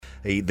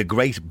the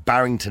Great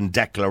Barrington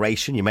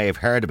Declaration, you may have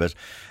heard of it,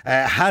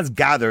 has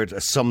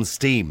gathered some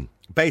steam.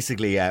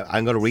 Basically,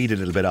 I'm going to read a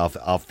little bit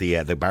off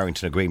the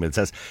Barrington Agreement. It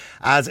says,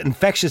 as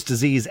infectious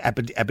disease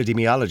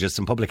epidemiologists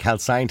and public health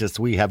scientists,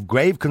 we have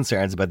grave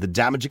concerns about the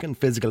damaging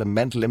physical and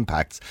mental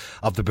impacts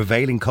of the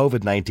prevailing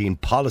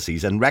COVID-19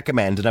 policies and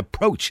recommend an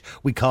approach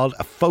we call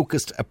a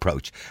focused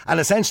approach. And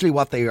essentially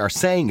what they are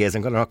saying is,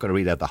 I'm not going to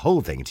read out the whole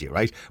thing to you,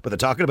 right? But they're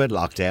talking about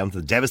lockdowns,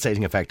 the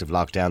devastating effect of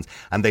lockdowns,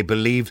 and they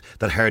believe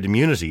that herd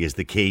immunity is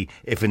the key,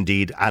 if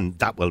indeed, and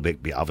that will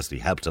be obviously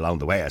helped along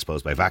the way, I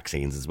suppose, by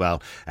vaccines as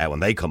well,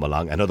 when they come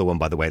along. Another one,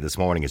 by the way, this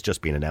morning has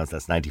just been announced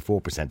that's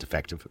 94%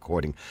 effective,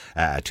 according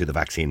to the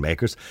vaccine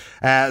makers.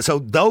 So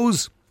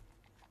those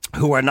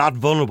who are not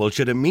vulnerable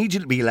should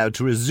immediately be allowed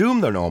to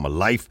resume their normal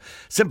life.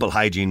 Simple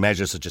hygiene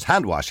measures such as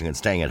hand washing and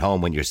staying at home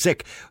when you're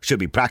sick should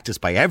be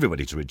practiced by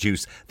everybody to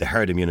reduce the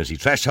herd immunity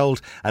threshold,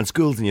 and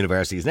schools and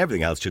universities and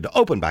everything else should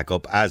open back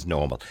up as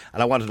normal.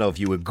 And I want to know if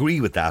you agree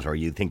with that or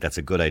you think that's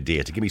a good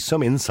idea. To give me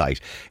some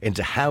insight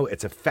into how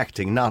it's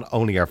affecting not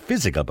only our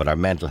physical but our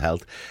mental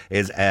health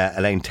is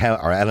Ellen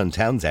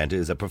Townsend, who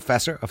is a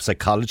Professor of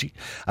Psychology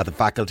at the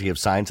Faculty of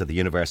Science at the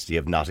University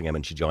of Nottingham,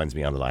 and she joins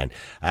me on the line.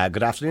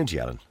 Good afternoon to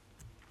you, Ellen.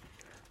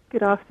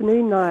 Good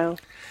afternoon, Niall.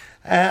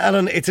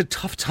 Ellen, it's a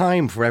tough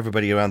time for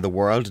everybody around the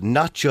world,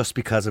 not just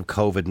because of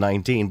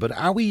COVID-19, but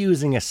are we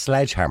using a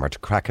sledgehammer to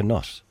crack a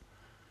nut?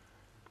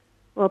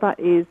 Well, that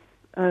is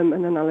an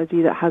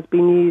analogy that has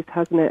been used,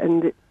 hasn't it?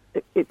 And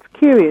it's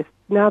curious,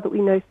 now that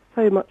we know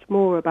so much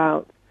more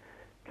about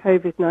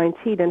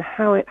COVID-19 and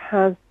how it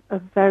has a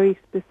very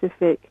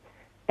specific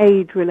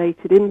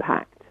age-related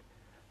impact.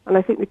 And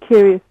I think the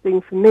curious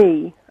thing for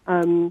me,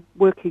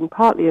 working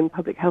partly in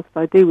public health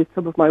as I do with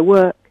some of my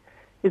work,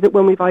 is that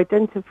when we've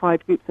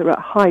identified groups that are at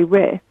high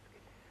risk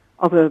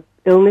of an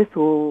illness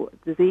or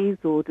disease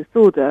or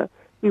disorder,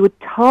 we would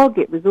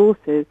target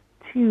resources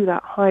to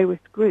that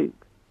high-risk group.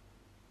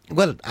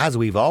 Well, as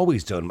we've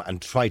always done,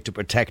 and tried to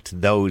protect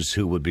those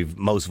who would be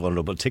most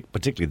vulnerable,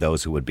 particularly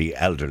those who would be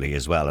elderly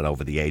as well and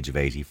over the age of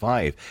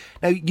 85.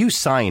 Now, you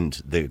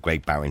signed the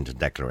Great Barrington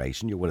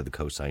Declaration. You're one of the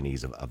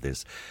co-signees of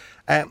this.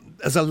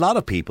 There's a lot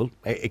of people.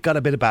 It got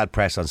a bit of bad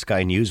press on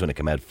Sky News when it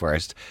came out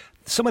first.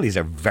 Some of these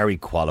are very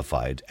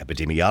qualified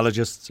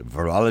epidemiologists,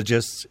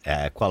 virologists,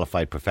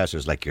 qualified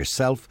professors like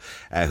yourself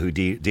who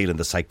deal in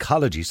the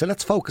psychology. So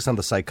let's focus on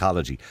the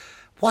psychology.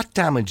 What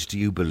damage do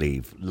you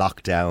believe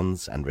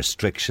lockdowns and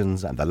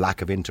restrictions and the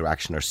lack of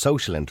interaction or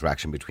social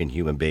interaction between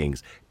human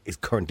beings is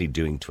currently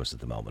doing to us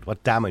at the moment?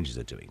 What damage is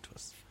it doing to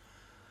us?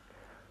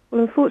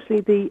 Well,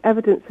 unfortunately, the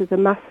evidence is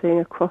amassing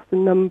across a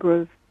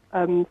number of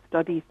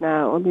studies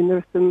now. I mean, there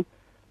are some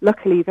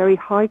luckily very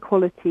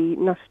high-quality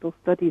national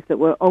studies that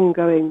were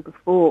ongoing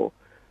before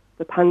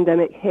the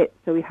pandemic hit.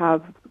 So we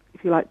have,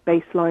 if you like,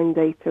 baseline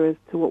data as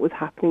to what was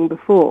happening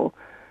before.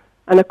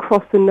 And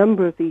across a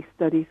number of these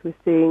studies, we're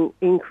seeing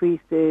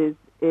increases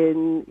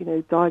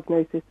in,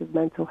 diagnosis of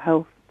mental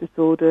health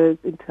disorders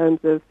in terms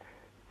of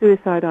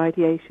suicide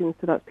ideation.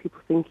 So that's people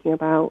thinking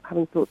about,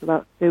 having thoughts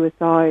about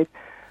suicide.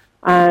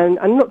 And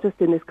not just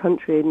in this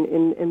country,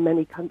 in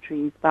many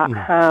countries that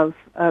have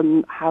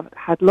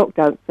had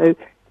lockdowns. So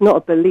not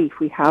a belief.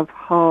 We have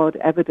hard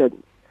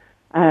evidence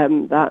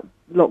that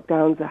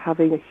lockdowns are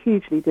having a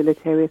hugely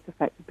deleterious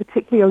effect,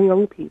 particularly on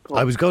young people.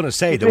 I was going to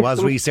say, there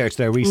was research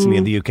there recently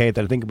in the UK that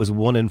I think it was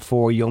 1 in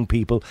 4 young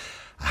people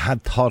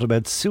had thought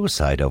about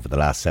suicide over the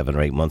last 7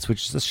 or 8 months,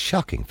 which is a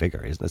shocking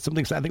figure, isn't it?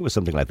 I think it was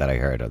something like that I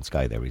heard on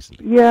Sky there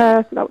recently.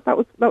 Yeah, so that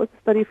was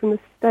a study from the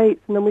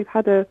States, and then we've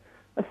had a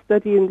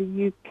study in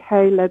the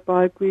UK led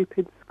by a group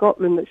in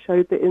Scotland that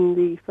showed that in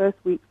the first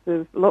weeks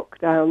of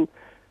lockdown,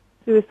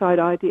 suicide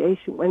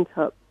ideation went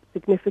up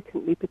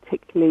significantly,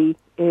 particularly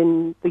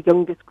in the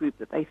youngest group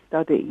that they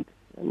studied.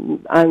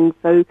 And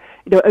so,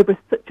 over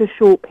such a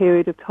short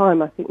period of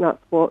time, I think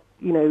that's what,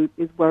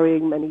 is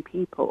worrying many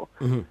people.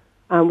 Mm-hmm.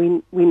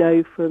 And we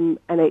know from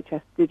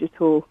NHS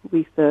digital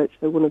research,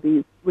 so one of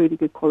these really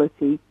good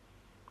quality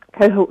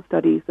cohort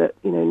studies, that,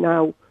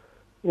 now,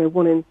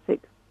 1 in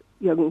 6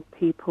 young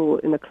people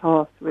in a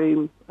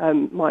classroom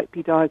might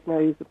be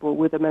diagnosable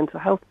with a mental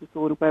health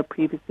disorder, where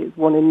previously it was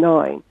 1 in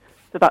 9.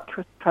 So that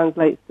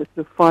translates to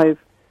sort of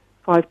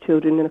five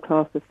children in a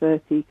class of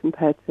 30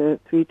 compared to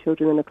 3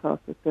 children in a class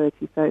of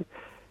 30. So,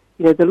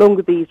 the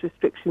longer these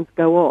restrictions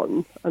go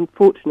on,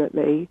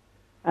 unfortunately,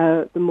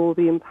 the more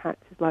the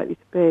impact is likely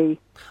to be.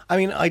 I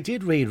mean, I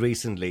did read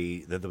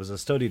recently that there was a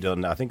study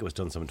done, I think it was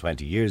done some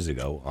 20 years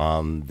ago,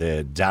 on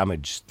the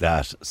damage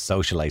that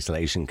social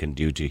isolation can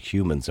do to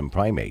humans and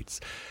primates.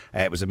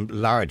 It was a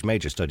large,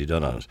 major study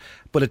done on it.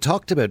 But it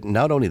talked about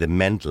not only the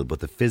mental, but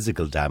the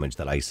physical damage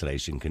that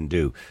isolation can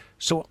do.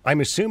 So I'm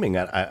assuming,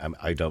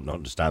 I don't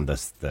understand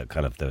this, the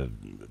kind of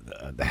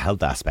the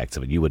health aspects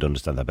of it. You would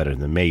understand that better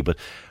than me, but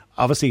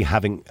obviously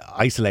having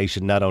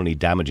isolation not only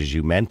damages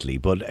you mentally,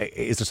 but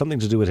is there something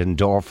to do with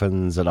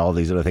endorphins and all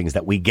these other things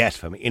that we get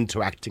from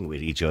interacting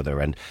with each other,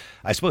 and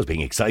I suppose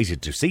being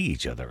excited to see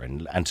each other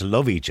and to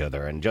love each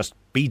other and just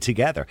be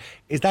together?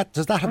 Does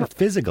that have a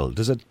physical,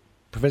 does it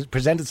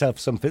present itself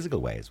some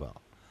physical way as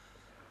well?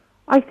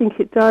 I think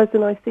it does,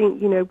 and I think,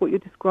 what you're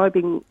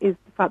describing is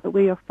the fact that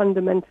we are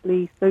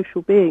fundamentally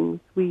social beings.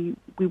 We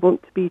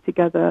want to be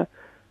together.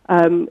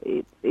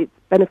 It's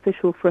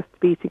beneficial for us to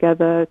be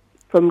together,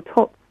 from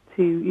tots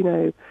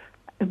to,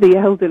 the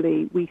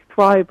elderly. We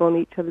thrive on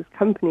each other's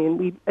company, and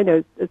we,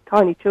 as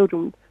tiny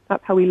children,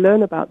 that's how we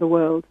learn about the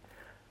world.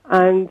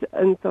 And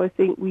so I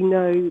think we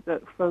know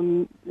that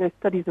from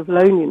studies of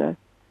loneliness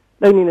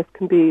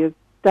can be as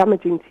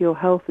damaging to your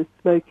health as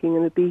smoking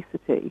and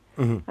obesity.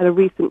 Mm-hmm. And a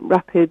recent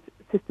rapid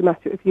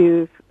systematic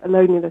review of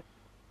loneliness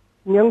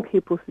in young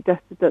people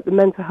suggested that the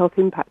mental health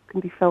impact can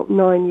be felt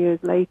 9 years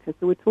later.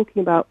 So we're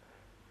talking about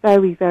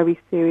very, very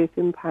serious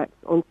impacts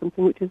on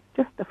something which is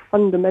just a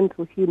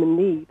fundamental human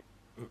need.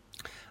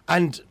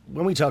 And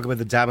when we talk about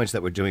the damage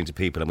that we're doing to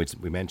people, and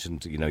we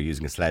mentioned,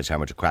 using a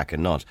sledgehammer to crack a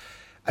nut,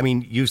 I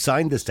mean, you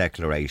signed this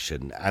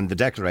declaration, and the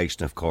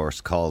declaration, of course,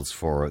 calls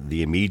for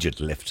the immediate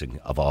lifting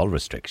of all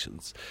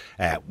restrictions.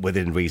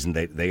 Within reason,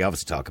 they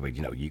obviously talk about,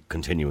 you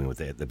continuing with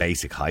the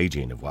basic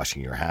hygiene of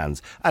washing your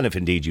hands. And if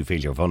indeed you feel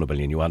you're vulnerable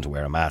and you want to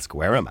wear a mask,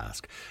 wear a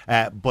mask.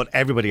 But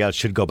everybody else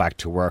should go back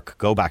to work,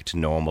 go back to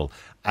normal.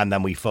 And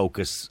then we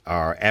focus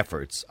our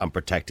efforts on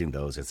protecting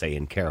those, let's say,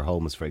 in care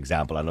homes, for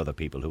example, and other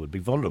people who would be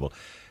vulnerable.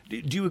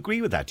 Do you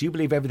agree with that? Do you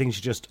believe everything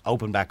should just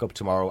open back up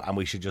tomorrow and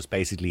we should just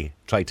basically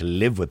try to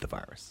live with the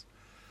virus?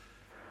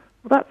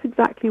 Well, that's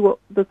exactly what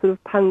the sort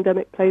of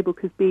pandemic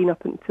playbook has been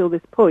up until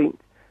this point,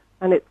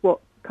 and it's what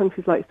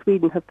countries like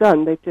Sweden have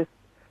done. They've just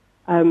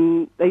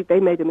they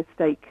made a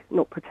mistake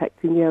not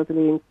protecting the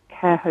elderly in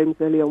care homes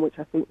early on, which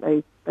I think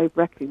they've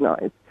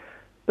recognised.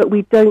 But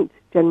we don't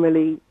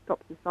generally stop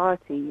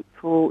society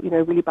for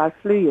really bad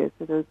flu years.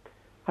 So there's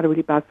had a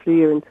really bad flu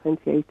year in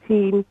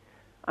 2018.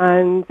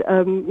 And,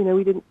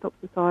 we didn't stop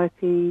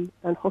society,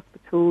 and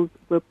hospitals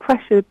were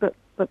pressured, but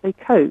they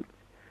coped.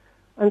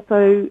 And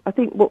so I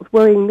think what's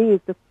worrying me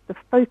is the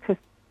focus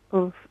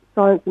of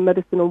science and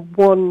medicine on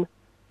one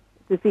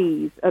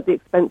disease at the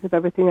expense of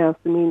everything else.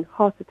 I mean,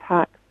 heart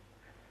attacks,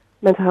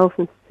 mental health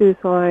and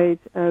suicide,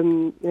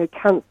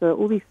 cancer,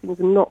 all these things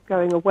are not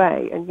going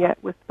away, and yet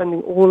we're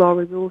spending all our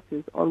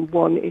resources on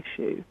one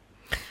issue.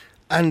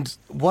 And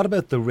what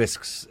about the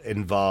risks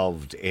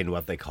involved in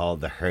what they call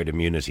the herd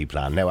immunity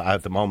plan? Now,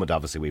 at the moment,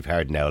 obviously, we've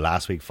heard now,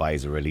 last week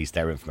Pfizer released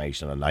their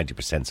information on a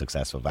 90%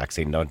 successful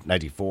vaccine.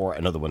 94,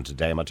 another one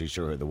today. I'm not too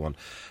sure who the one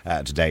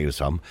today was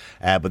from.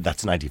 But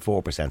that's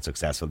 94%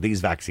 successful. These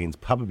vaccines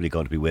probably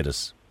going to be with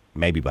us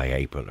maybe by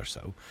April or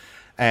so.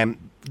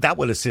 That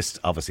will assist,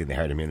 obviously, in the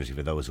herd immunity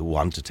for those who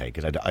want to take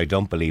it. I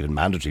don't believe in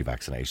mandatory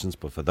vaccinations,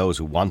 but for those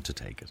who want to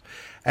take it.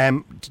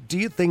 Do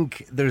you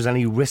think there's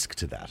any risk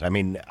to that? I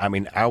mean,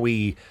 are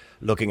we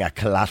looking at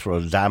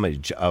collateral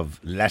damage of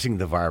letting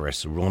the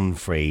virus run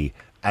free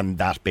and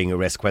that being a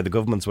risk, where the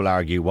governments will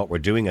argue what we're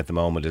doing at the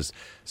moment is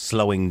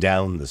slowing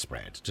down the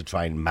spread to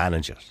try and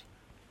manage it?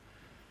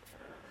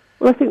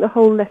 Well, I think the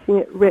whole letting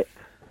it rip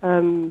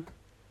scenario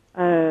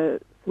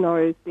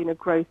has been a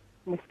gross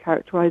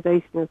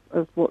mischaracterisation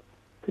of what's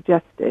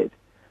suggested,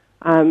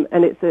 and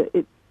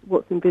it's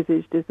what's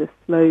envisaged as a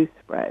slow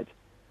spread,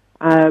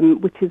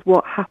 which is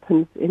what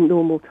happens in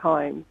normal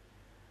times,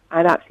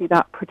 and actually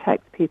that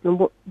protects people.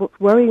 And what's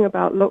worrying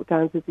about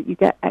lockdowns is that you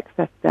get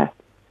excess deaths.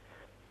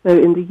 So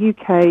in the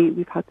UK,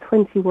 we've had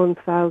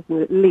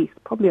 21,000 at least,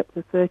 probably up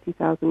to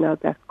 30,000 now,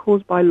 deaths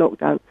caused by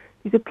lockdown.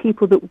 These are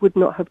people that would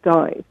not have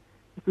died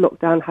if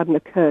lockdown hadn't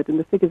occurred, and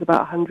the figure's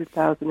about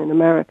 100,000 in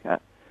America.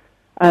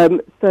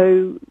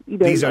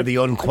 These are the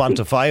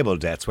unquantifiable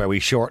deaths where we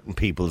shorten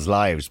people's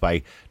lives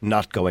by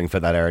not going for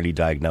that early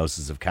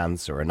diagnosis of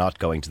cancer, or not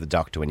going to the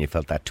doctor when you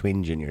felt that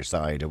twinge in your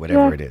side, or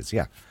whatever it is.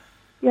 Yeah,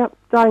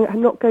 dying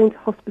and not going to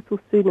hospital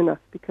soon enough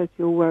because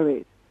you're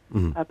worried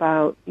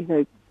about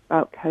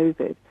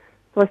COVID.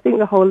 So I think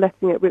the whole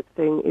letting it rip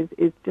thing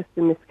is just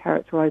a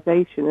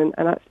mischaracterisation,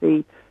 and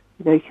actually,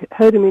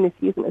 herd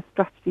immunity isn't a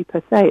strategy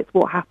per se. It's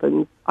what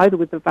happens either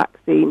with the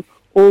vaccine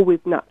or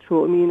with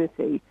natural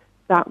immunity.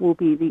 That will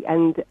be the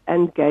end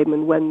game,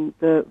 and when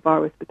the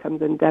virus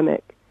becomes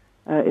endemic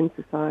in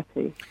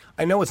society.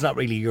 I know it's not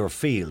really your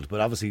field, but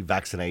obviously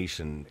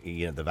vaccination,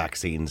 the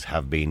vaccines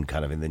have been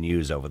kind of in the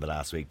news over the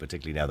last week,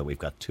 particularly now that we've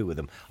got 2 of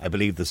them. I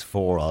believe there's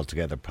 4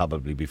 altogether,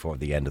 probably before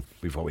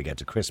we get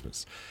to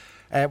Christmas.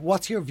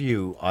 What's your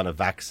view on a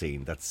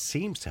vaccine that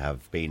seems to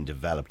have been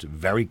developed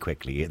very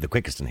quickly, the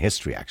quickest in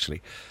history,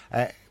 actually?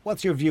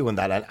 What's your view on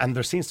that? And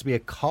there seems to be a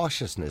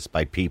cautiousness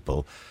by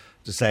people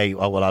to say,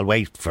 oh, well, I'll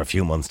wait for a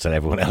few months till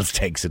everyone else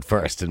takes it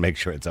first and make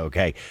sure it's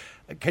okay.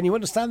 Can you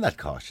understand that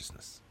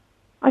cautiousness?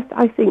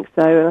 I think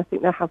so, and I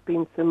think there have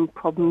been some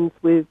problems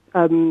with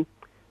the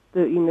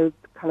kind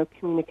of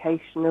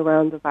communication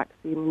around the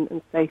vaccine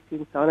and safety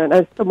and so on. And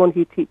as someone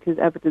who teaches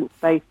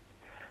evidence-based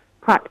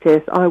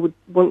practice, I would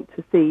want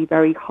to see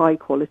very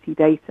high-quality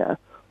data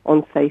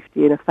on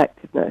safety and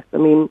effectiveness. I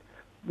mean,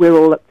 we're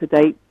all up to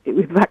date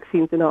with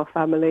vaccines in our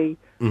family.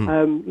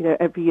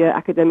 Every year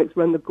academics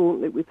run the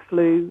gauntlet with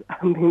flu,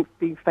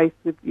 being faced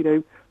with,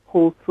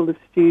 halls full of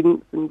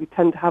students, and we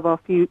tend to have our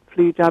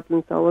flu jabs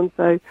and so on.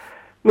 So,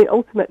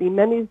 ultimately,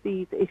 many of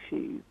these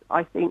issues,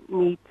 I think,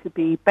 need to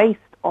be based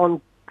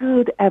on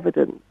good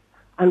evidence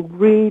and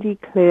really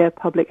clear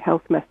public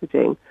health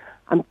messaging.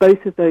 And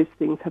both of those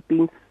things have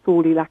been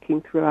sorely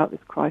lacking throughout this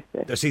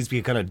crisis. There seems to be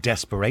a kind of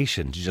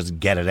desperation to just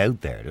get it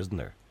out there, doesn't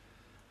there?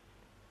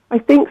 I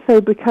think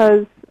so,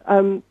 because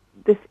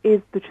this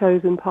is the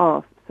chosen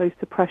path, so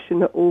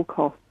suppression at all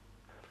costs,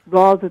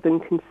 rather than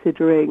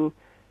considering,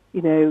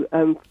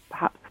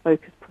 perhaps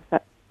focused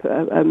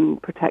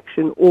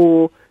protection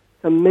or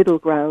some middle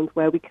ground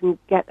where we can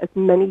get as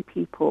many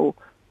people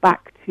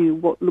back to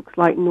what looks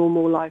like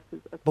normal life as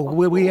possible.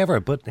 Will we ever,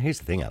 but here's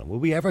the thing, Alan, will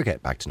we ever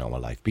get back to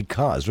normal life?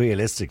 Because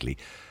realistically,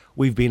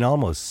 we've been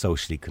almost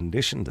socially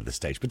conditioned at this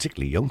stage,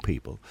 particularly young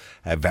people,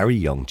 very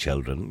young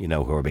children,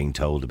 who are being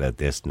told about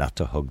this, not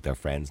to hug their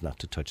friends, not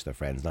to touch their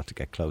friends, not to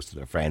get close to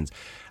their friends.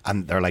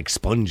 And they're like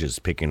sponges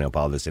picking up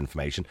all this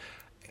information.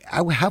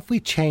 Have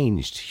we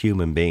changed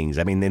human beings?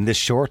 I mean, in this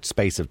short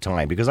space of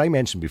time, because I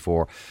mentioned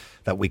before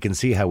that we can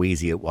see how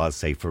easy it was,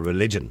 say, for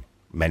religion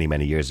many,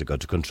 many years ago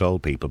to control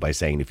people by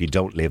saying, if you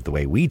don't live the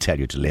way we tell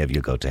you to live,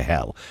 you'll go to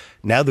hell.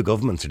 Now the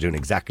governments are doing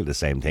exactly the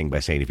same thing by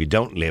saying, if you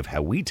don't live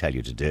how we tell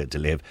you to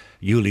live,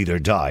 you'll either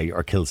die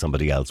or kill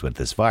somebody else with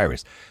this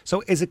virus.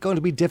 So is it going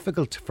to be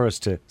difficult for us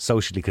to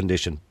socially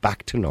condition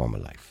back to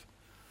normal life?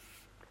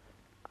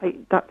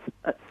 That's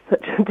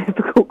such a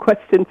difficult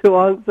question to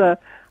answer.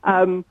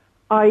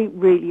 I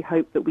really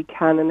hope that we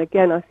can. And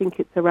again, I think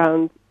it's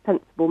around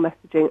sensible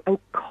messaging and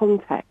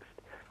context.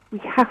 We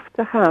have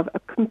to have a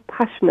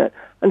compassionate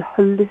and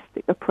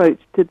holistic approach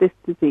to this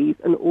disease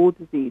and all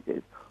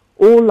diseases.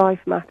 All life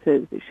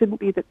matters. It shouldn't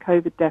be that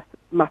COVID deaths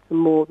matter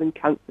more than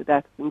cancer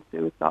deaths and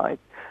suicides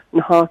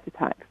and heart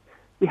attacks.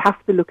 We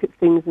have to look at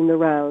things in the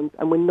round,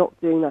 and we're not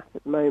doing that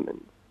at the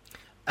moment.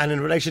 And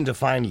in relation to,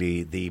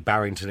 finally, the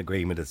Barrington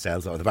Agreement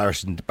itself, or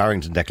the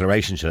Barrington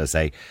Declaration, should I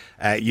say,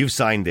 you've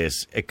signed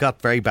this. It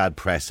got very bad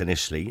press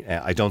initially.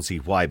 I don't see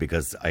why,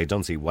 because I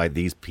don't see why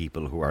these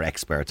people who are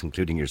experts,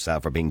 including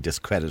yourself, are being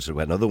discredited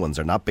when other ones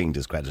are not being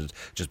discredited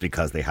just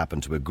because they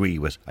happen to agree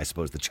with, I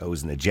suppose, the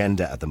chosen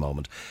agenda at the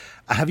moment.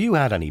 Have you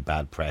had any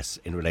bad press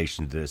in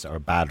relation to this, or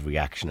bad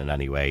reaction in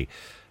any way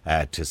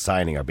to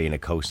signing or being a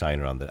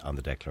co-signer on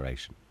the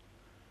declaration?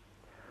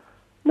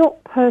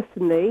 Not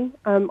personally.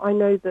 I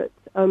know that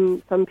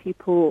some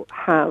people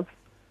have,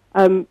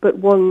 but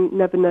one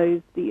never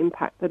knows the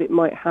impact that it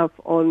might have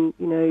on,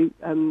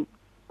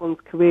 one's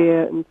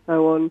career and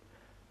so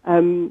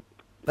on.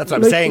 That's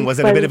what I'm saying. Was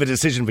it a bit of a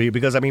decision for you?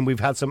 Because, I mean, we've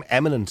had some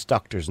eminent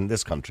doctors in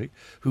this country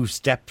who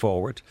stepped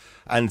forward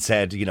and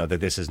said, that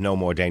this is no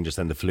more dangerous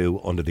than the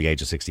flu under the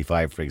age of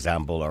 65, for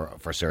example, or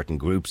for certain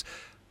groups,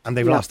 and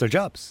they've lost their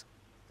jobs.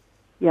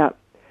 Yeah.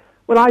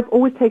 Well, I've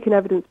always taken an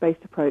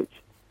evidence-based approach.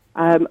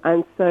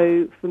 And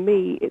so for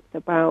me, it's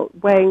about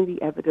weighing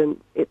the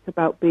evidence. It's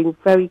about being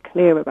very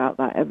clear about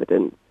that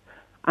evidence.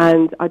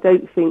 And I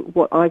don't think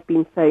what I've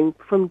been saying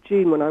from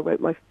June, when I wrote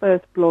my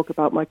first blog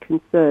about my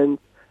concerns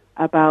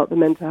about the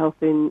mental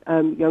health in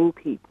young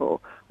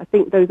people, I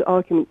think those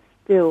arguments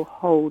still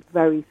hold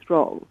very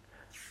strong.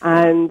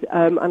 And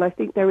I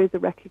think there is a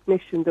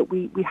recognition that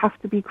we have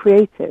to be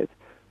creative.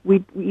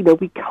 We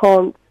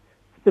can't,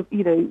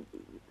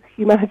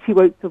 humanity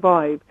won't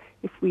survive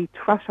if we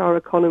trash our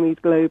economies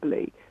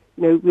globally.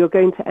 We are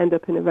going to end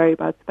up in a very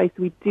bad space.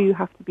 We do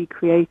have to be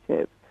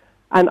creative.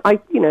 And I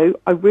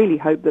really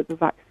hope that the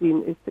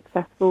vaccine is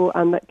successful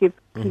and that gives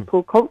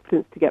people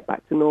confidence to get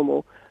back to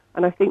normal.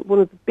 And I think one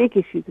of the big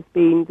issues has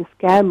been the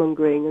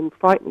scaremongering and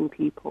frightening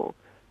people.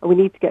 And we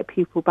need to get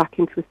people back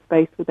into a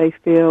space where they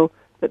feel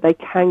that they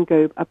can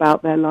go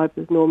about their lives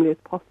as normally as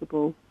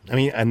possible. I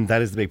mean, and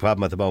that is the big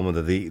problem at the moment,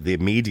 that the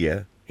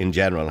media in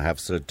general have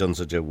done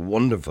such a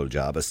wonderful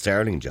job, a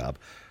sterling job,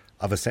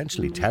 of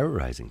essentially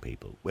terrorising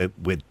people with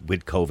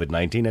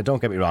COVID-19. Now,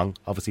 don't get me wrong,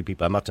 obviously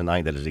I'm not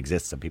denying that it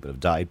exists and people have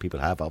died, people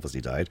have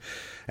obviously died,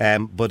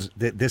 but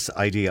this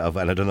idea of,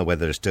 and I don't know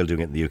whether they're still doing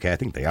it in the UK, I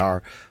think they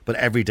are, but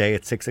every day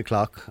at 6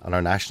 o'clock on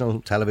our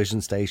national television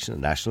station,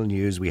 national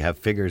news, we have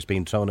figures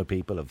being thrown at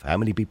people of how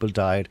many people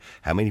died,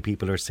 how many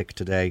people are sick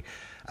today.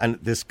 And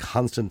this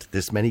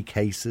many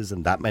cases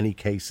and that many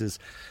cases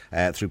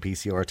through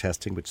PCR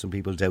testing, which some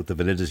people doubt the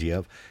validity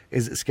of,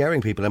 is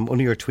scaring people. And one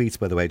of your tweets,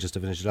 by the way, just to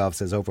finish it off,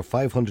 says over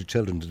 500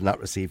 children did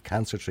not receive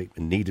cancer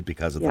treatment needed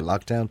because of the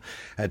lockdown.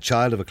 A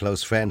child of a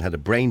close friend had a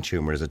brain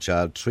tumour as a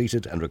child,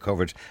 treated and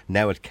recovered,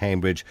 now at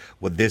Cambridge.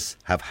 Would this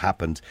have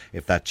happened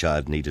if that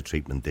child needed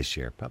treatment this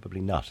year? Probably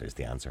not, is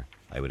the answer,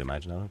 I would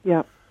imagine, Alan.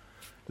 Yeah.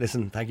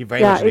 Listen, thank you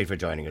very much indeed for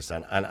joining us,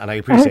 and I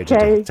appreciate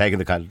you taking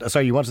the kind.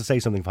 Sorry, you want to say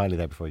something finally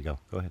there before you go?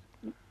 Go ahead.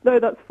 No,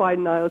 that's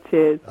fine, Niall.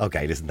 Cheers.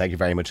 Okay, listen, thank you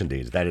very much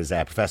indeed. That is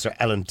Professor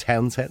Ellen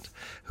Townsend,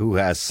 who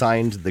has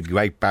signed the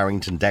Great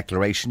Barrington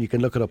Declaration. You can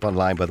look it up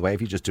online, by the way,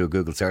 if you just do a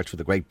Google search for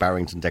the Great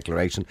Barrington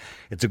Declaration.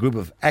 It's a group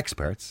of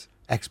experts.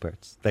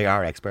 They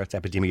are experts,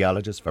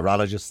 epidemiologists,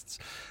 virologists,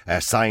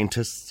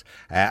 scientists,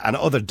 and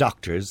other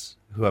doctors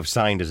who have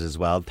signed it as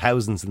well.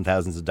 Thousands and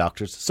thousands of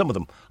doctors, some of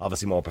them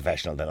obviously more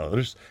professional than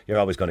others. You're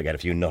always going to get a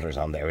few nutters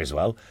on there as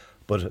well.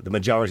 but the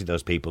majority of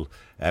those people,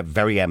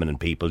 very eminent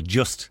people,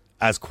 just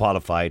as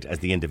qualified as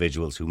the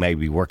individuals who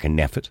maybe work in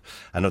Neffet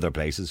and other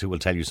places, who will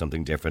tell you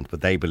something different,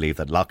 but they believe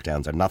that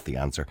lockdowns are not the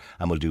answer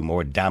and will do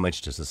more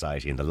damage to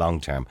society in the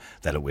long term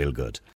than it will good.